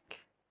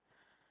neck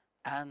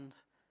and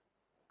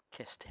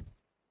kissed him.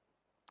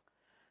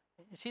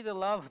 You see the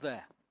love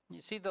there.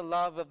 You see the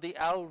love of the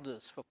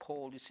elders for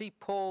Paul. You see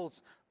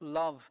Paul's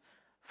love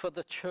for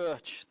the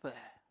church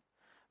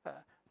there.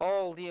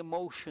 All the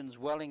emotions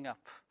welling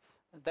up.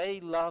 They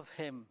love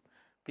him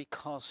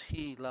because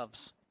he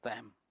loves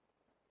them.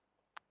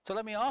 So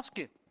let me ask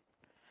you,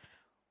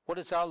 what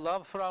is our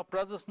love for our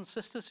brothers and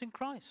sisters in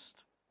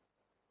Christ?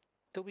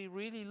 Do we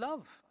really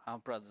love our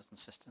brothers and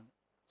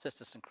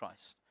sisters in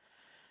Christ?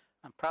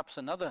 And perhaps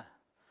another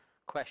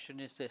question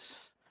is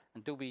this,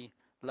 and do we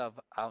love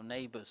our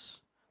neighbours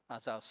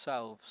as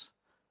ourselves,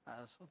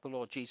 as the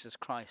Lord Jesus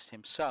Christ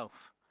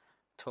himself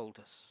told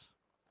us?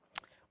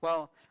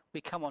 Well,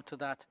 we come on to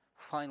that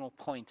final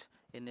point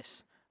in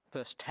this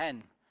verse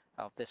 10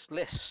 of this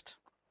list,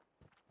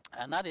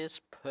 and that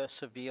is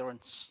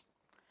perseverance.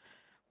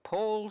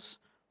 Paul's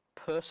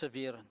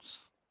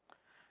perseverance.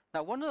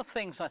 Now, one of the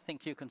things I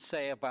think you can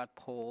say about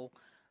Paul,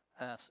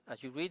 as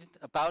you read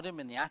about him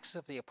in the Acts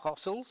of the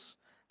Apostles,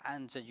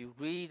 and you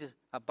read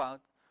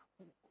about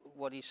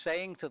what he's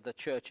saying to the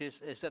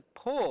churches, is that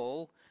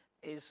Paul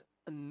is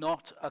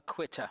not a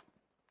quitter.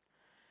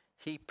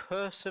 He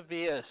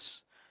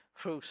perseveres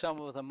through some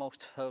of the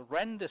most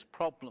horrendous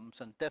problems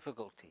and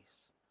difficulties.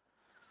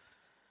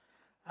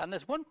 And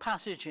there's one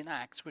passage in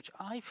Acts which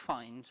I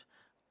find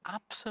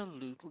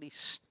absolutely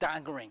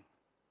staggering.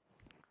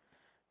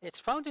 It's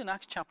found in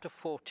Acts chapter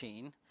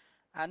 14,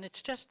 and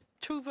it's just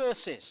 2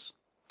 verses,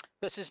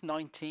 verses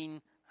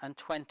 19 and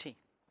 20.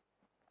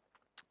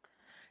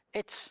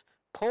 It's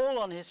Paul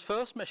on his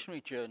first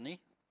missionary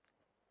journey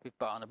with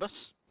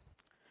Barnabas,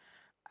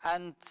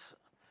 and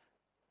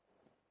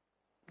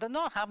they're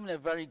not having a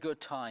very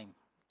good time,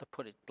 to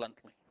put it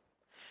bluntly.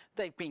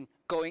 They've been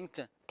going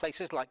to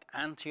places like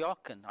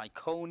Antioch and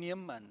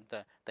Iconium, and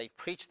they've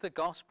preached the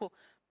gospel.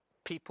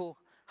 People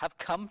have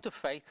come to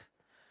faith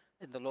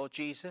in the Lord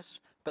Jesus,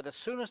 but as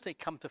soon as they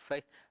come to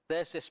faith,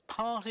 there's this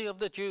party of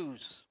the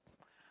Jews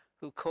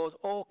who cause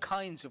all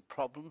kinds of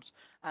problems,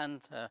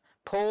 and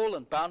Paul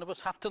and Barnabas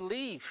have to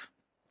leave.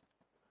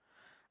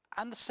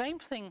 And the same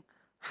thing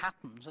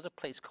happens at a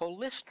place called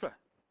Lystra.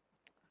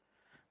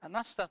 And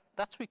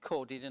that's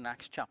recorded in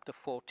Acts chapter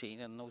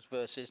 14 and those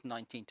verses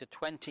 19 to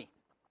 20.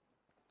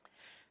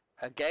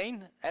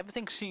 Again,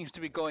 everything seems to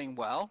be going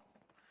well.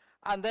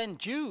 And then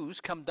Jews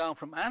come down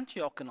from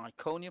Antioch and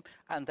Iconium,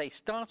 and they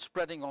start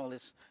spreading all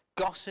this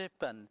gossip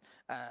and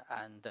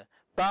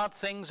bad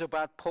things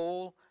about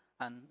Paul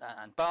and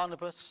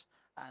Barnabas.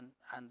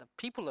 And the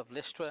people of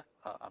Lystra,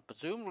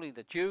 presumably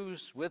the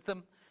Jews with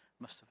them,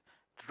 must have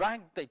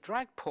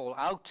dragged Paul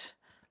out,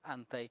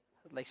 and they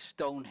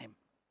stone him.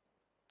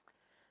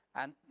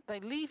 And they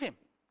leave him.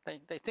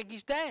 They think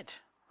he's dead,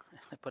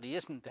 but he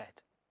isn't dead.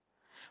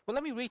 Well,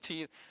 let me read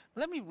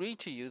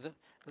to you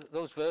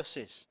those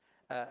verses,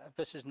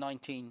 verses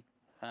 19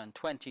 and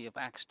 20 of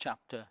Acts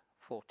chapter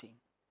 14.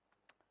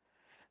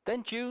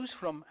 Then Jews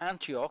from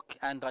Antioch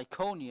and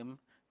Iconium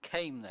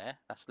came there,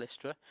 that's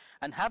Lystra,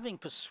 and having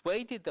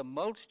persuaded the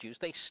multitudes,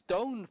 they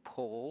stoned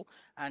Paul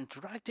and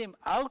dragged him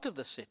out of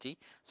the city,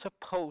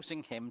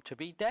 supposing him to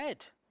be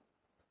dead.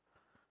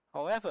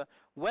 However,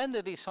 when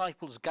the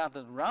disciples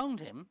gathered round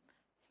him,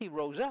 he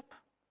rose up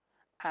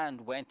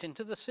and went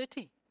into the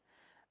city.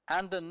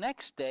 And the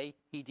next day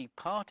he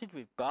departed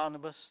with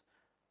Barnabas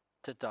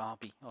to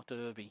Derbe.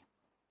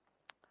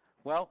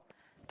 Well,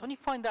 don't you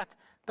find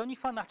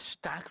that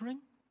staggering?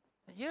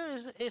 Here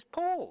is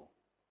Paul.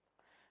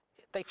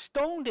 They've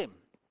stoned him.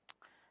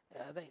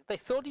 They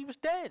thought he was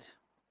dead.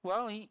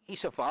 Well, he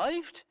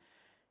survived.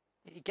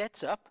 He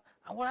gets up,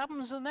 and what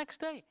happens the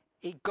next day?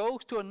 He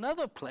goes to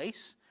another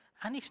place,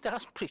 and he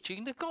starts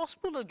preaching the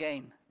gospel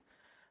again.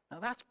 Now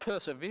that's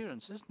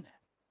perseverance, isn't it?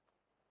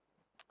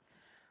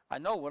 I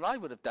know what I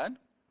would have done.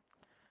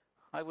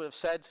 I would have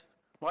said,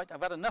 right,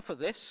 I've had enough of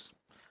this.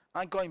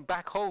 I'm going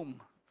back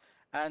home,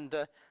 and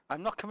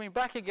I'm not coming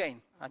back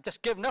again. I've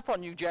just given up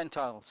on you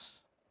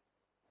Gentiles.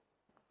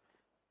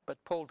 But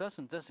Paul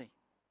doesn't, does he?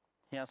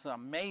 He has an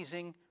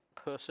amazing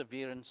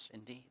perseverance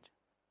indeed.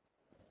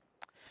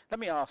 Let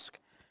me ask,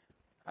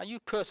 are you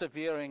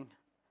persevering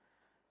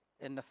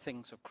in the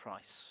things of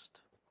Christ?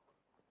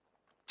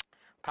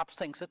 Perhaps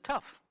things are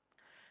tough.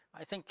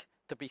 I think,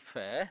 to be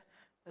fair,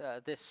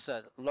 this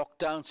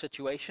lockdown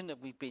situation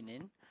that we've been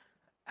in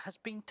has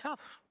been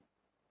tough.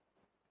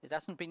 It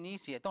hasn't been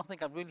easy. I don't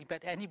think I've really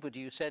met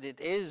anybody who said it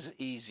is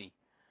easy.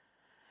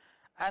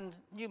 And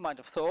you might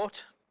have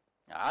thought,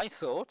 I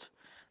thought,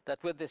 that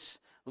with this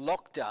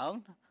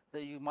lockdown,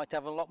 that you might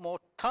have a lot more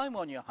time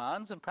on your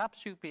hands, and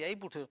perhaps you'd be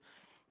able to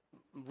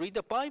read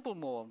the Bible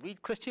more,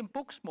 read Christian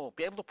books more,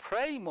 be able to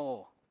pray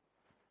more.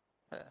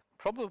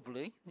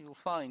 probably you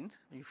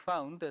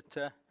found that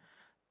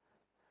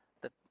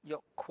that your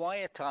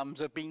quiet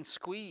times have been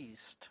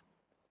squeezed,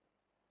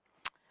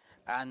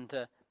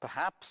 and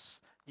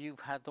perhaps you've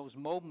had those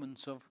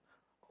moments of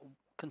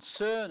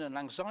concern and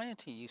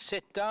anxiety. You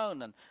sit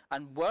down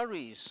and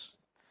worries.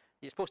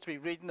 You're supposed to be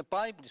reading the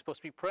Bible, you're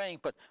supposed to be praying,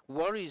 but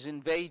worries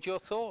invade your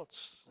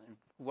thoughts.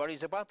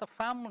 Worries about the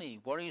family,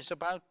 worries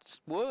about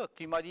work.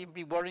 You might even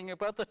be worrying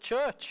about the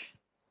church.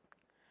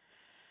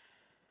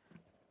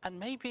 And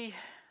maybe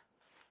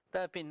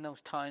there have been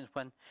those times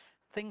when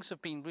things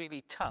have been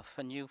really tough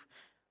and you've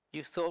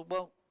thought,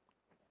 well,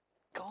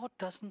 God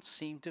doesn't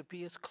seem to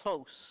be as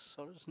close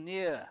or as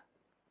near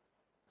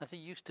as he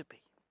used to be.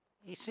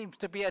 He seems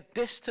to be a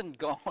distant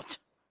God.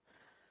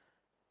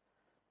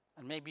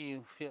 And maybe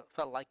you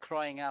felt like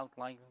crying out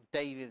like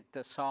David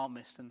the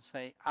psalmist and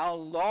say, how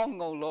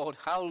long, O Lord,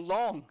 how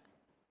long?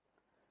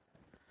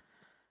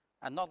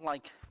 And not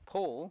like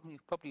Paul, you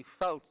probably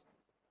felt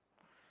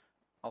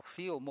or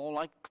feel more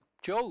like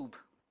Job.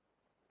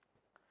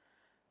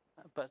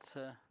 But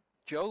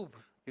Job,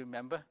 you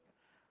remember,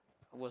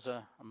 was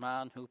a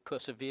man who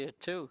persevered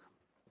too.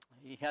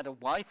 He had a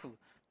wife who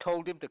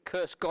told him to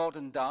curse God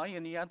and die,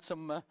 and he had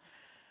some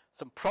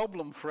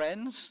problem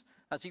friends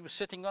as he was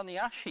sitting on the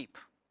ash heap.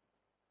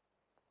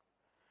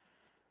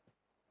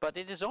 But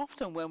it is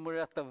often when we're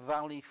at the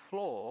valley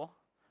floor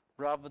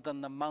rather than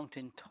the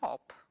mountain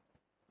top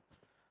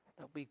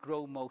that we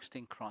grow most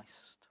in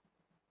Christ.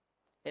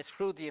 It's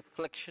through the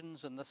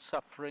afflictions and the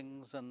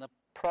sufferings and the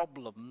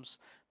problems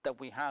that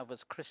we have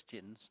as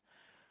Christians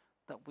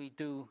that we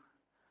do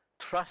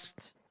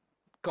trust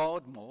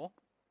God more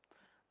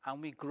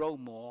and we grow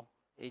more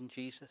in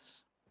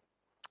Jesus.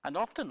 And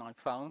often I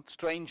found,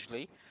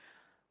 strangely,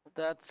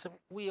 that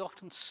we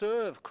often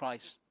serve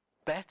Christ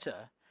better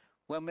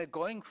when we're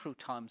going through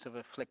times of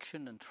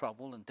affliction and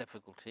trouble and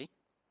difficulty,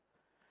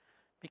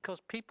 because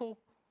people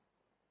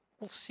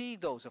will see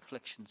those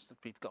afflictions that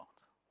we've got,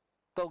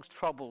 those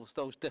troubles,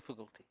 those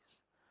difficulties,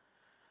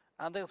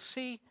 and they'll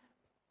see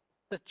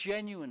the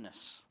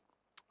genuineness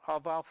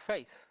of our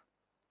faith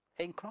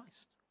in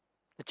Christ,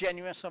 the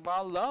genuineness of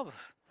our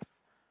love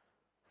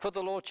for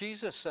the Lord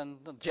Jesus, and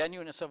the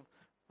genuineness of,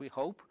 we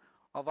hope,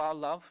 of our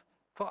love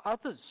for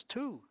others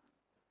too,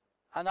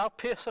 and our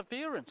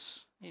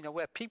perseverance,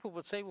 where people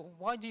would say, well,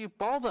 why do you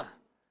bother?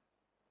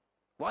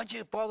 Why do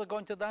you bother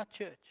going to that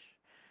church?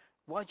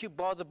 Why do you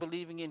bother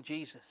believing in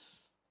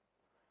Jesus?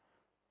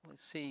 Well,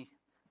 see,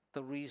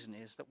 the reason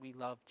is that we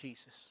love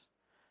Jesus,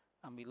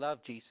 and we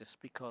love Jesus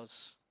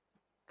because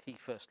he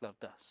first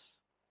loved us.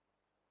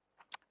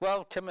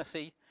 Well,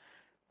 Timothy,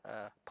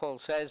 Paul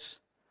says,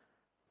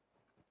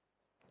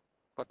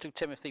 but to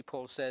Timothy,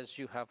 Paul says,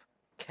 you have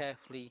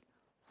carefully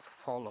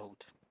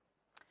followed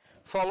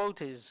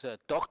his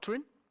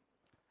doctrine,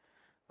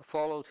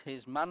 followed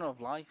his manner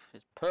of life,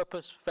 his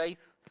purpose,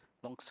 faith,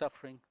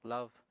 long-suffering,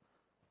 love,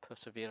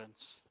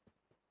 perseverance.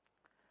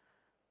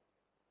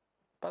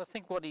 But I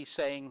think what he's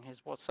saying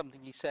is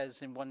something he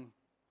says in 1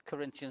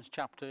 Corinthians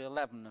chapter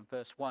 11 and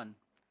verse 1.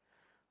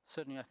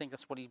 Certainly I think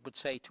that's what he would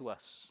say to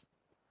us.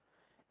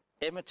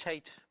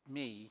 Imitate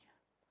me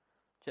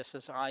just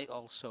as I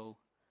also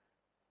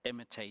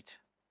imitate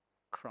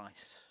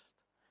Christ.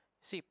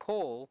 See,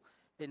 Paul,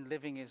 in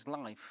living his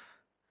life,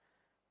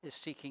 is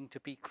seeking to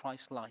be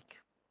Christ-like.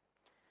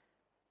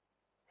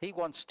 He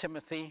wants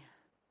Timothy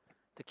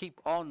to keep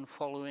on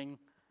following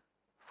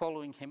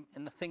him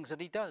in the things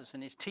that he does,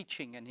 in his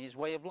teaching and his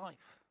way of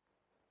life.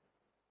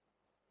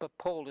 But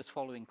Paul is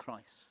following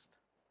Christ.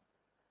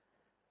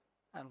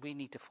 And we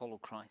need to follow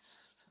Christ.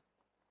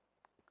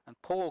 And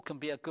Paul can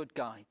be a good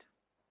guide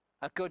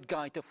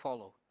to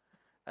follow,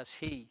 as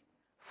he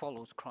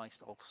follows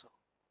Christ also.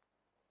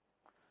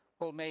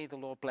 Well, may the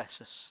Lord bless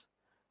us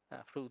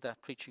through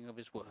that preaching of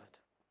his word.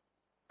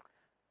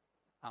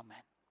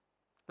 Amen.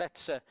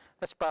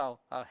 Let's bow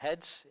our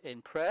heads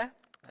in prayer.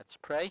 Let's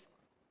pray.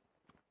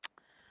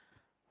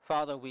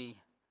 Father, we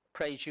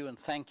praise you and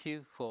thank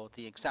you for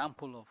the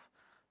example of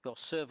your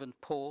servant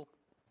Paul.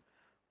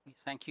 We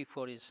thank you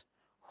for his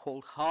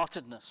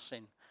wholeheartedness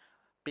in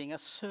being a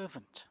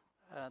servant,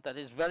 that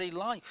his very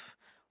life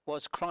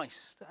was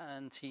Christ,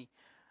 and he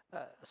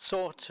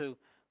sought to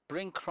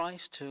bring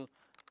Christ to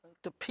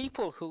the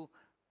people who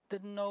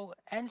didn't know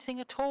anything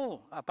at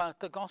all about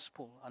the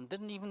gospel and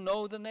didn't even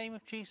know the name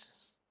of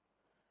Jesus.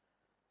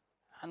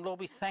 And Lord,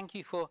 we thank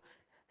you for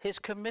his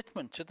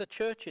commitment to the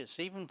churches,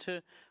 even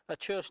to a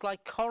church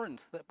like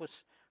Corinth that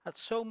had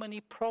so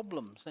many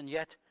problems, and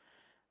yet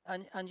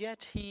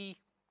he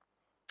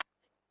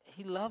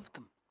loved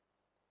them,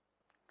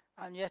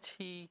 and yet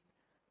he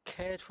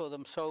cared for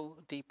them so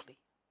deeply.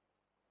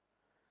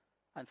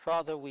 And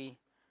Father, we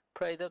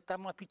pray that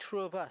might be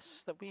true of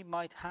us, that we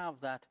might have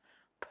that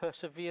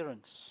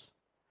perseverance,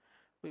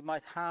 we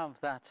might have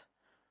that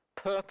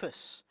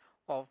purpose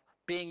of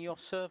being your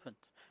servant,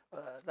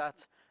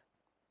 that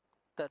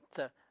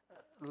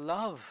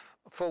love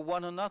for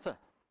one another,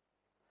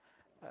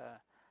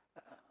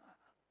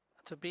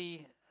 to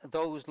be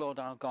those, Lord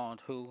our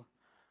God, who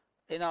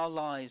in our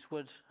lives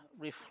would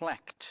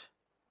reflect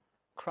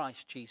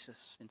Christ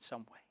Jesus in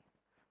some way.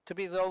 To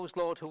be those,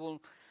 Lord, who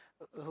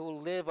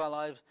will live our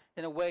lives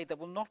in a way that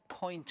will not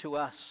point to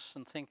us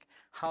and think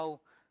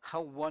how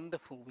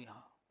wonderful we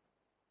are,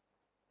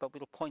 but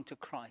will point to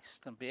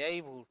Christ and be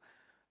able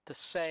to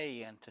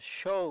say and to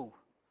show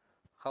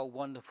how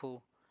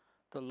wonderful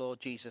the Lord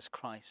Jesus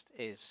Christ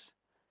is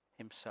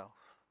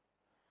himself.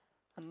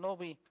 And Lord,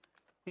 we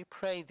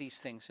pray these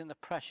things in the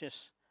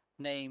precious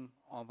name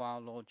of our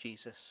Lord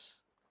Jesus.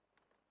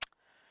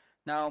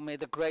 Now may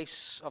the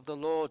grace of the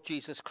Lord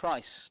Jesus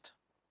Christ,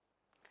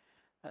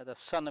 the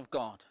Son of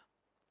God,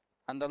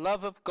 and the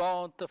love of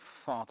God the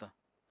Father,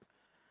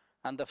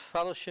 and the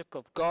fellowship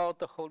of God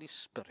the Holy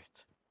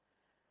Spirit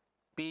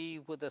be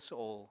with us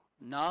all,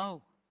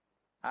 now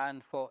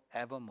and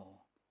forevermore.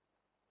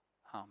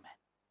 Amen.